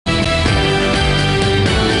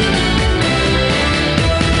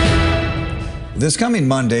This coming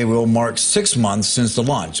Monday will mark 6 months since the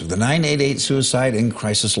launch of the 988 Suicide and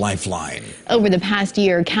Crisis Lifeline. Over the past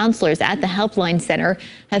year, counselors at the Helpline Center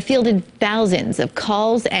have fielded thousands of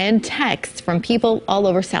calls and texts from people all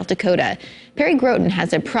over South Dakota. Perry Groten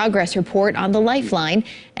has a progress report on the Lifeline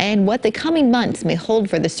and what the coming months may hold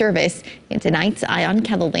for the service in tonight's Eye on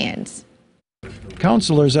Kettleland.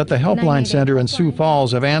 Counselors at the Helpline Center in Sioux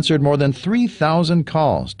Falls have answered more than 3,000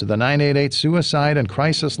 calls to the 988 Suicide and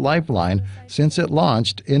Crisis Lifeline since it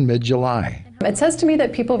launched in mid-July. It says to me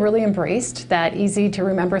that people really embraced that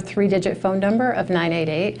easy-to-remember 3-digit phone number of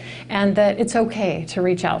 988, and that it's okay to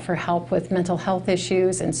reach out for help with mental health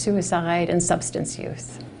issues and suicide and substance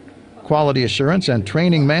use. Quality Assurance and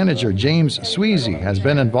Training Manager James Sweezy has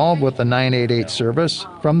been involved with the 988 service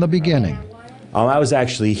from the beginning. I was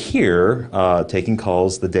actually here taking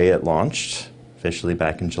calls the day it launched, officially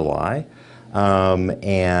back in July,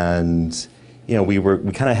 and you know we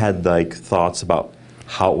kind of had like thoughts about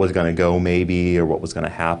how it was going to go maybe or what was going to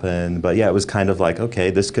happen, but yeah, it was kind of like, okay,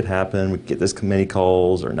 this could happen, we could get this many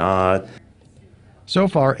calls or not. So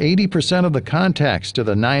far, 80% of the contacts to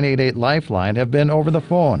the 988 Lifeline have been over the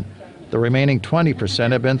phone. The remaining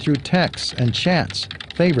 20% have been through texts and chats,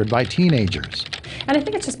 favored by teenagers. And I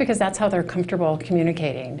think it's just because that's how they're comfortable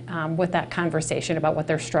communicating with that conversation about what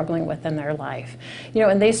they're struggling with in their life. You know,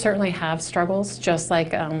 and they certainly have struggles just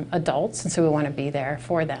like adults, and so we want to be there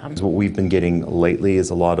for them. What we've been getting lately is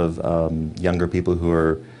a lot of younger people who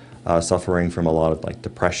are suffering from a lot of like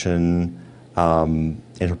depression,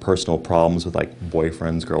 interpersonal problems with like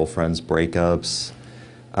boyfriends, girlfriends, breakups,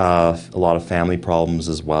 a lot of family problems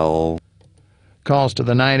as well. Calls to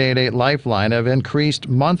the 988 Lifeline have increased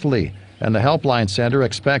monthly, and the Helpline Center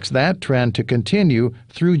expects that trend to continue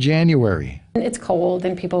through January. It's cold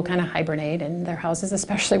and people kind of hibernate in their houses,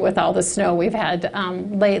 especially with all the snow we've had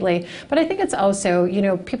lately. But I think it's also, you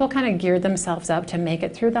know, people kind of geared themselves up to make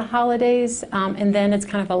it through the holidays, and then it's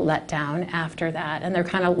kind of a letdown after that, and they're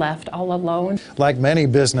kind of left all alone. Like many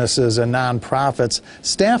businesses and nonprofits,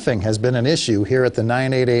 staffing has been an issue here at the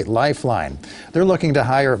 988 Lifeline. They're looking to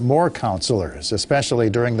hire more counselors, especially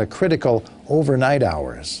during the critical overnight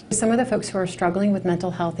hours. Some of the folks who are struggling with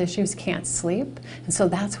mental health issues can't sleep, and so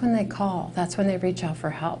that's when they call. That's when they reach out for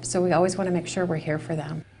help. So we always want to make sure we're here for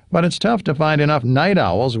them. But it's tough to find enough night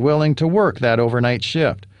owls willing to work that overnight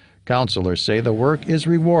shift. Counselors say the work is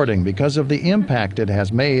rewarding because of the impact it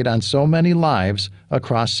has made on so many lives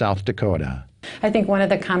across South Dakota. I think one of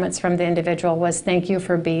the comments from the individual was, thank you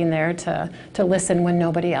for being there to listen when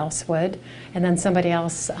nobody else would. And then somebody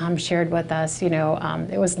else shared with us, you know,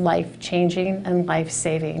 it was life-changing and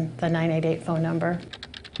life-saving, the 988 phone number.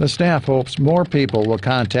 The staff hopes more people will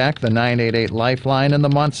contact the 988 Lifeline in the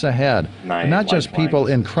months ahead. Not just people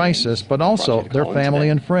in crisis, but also their family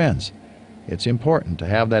and friends. It's important to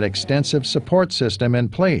have that extensive support system in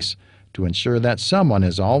place to ensure that someone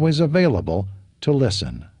is always available to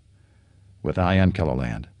listen. With Eye on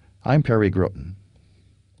Kettleland, I'm Perry Groten.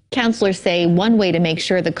 Counselors say one way to make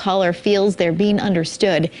sure the caller feels they're being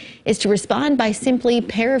understood is to respond by simply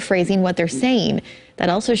paraphrasing what they're saying. That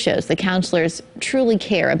also shows the counselors truly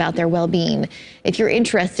care about their well-being. If you're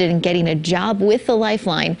interested in getting a job with the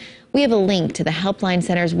Lifeline, we have a link to the Helpline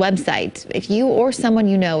Center's website. If you or someone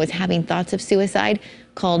you know is having thoughts of suicide,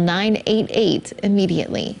 call 988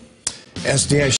 immediately. SDI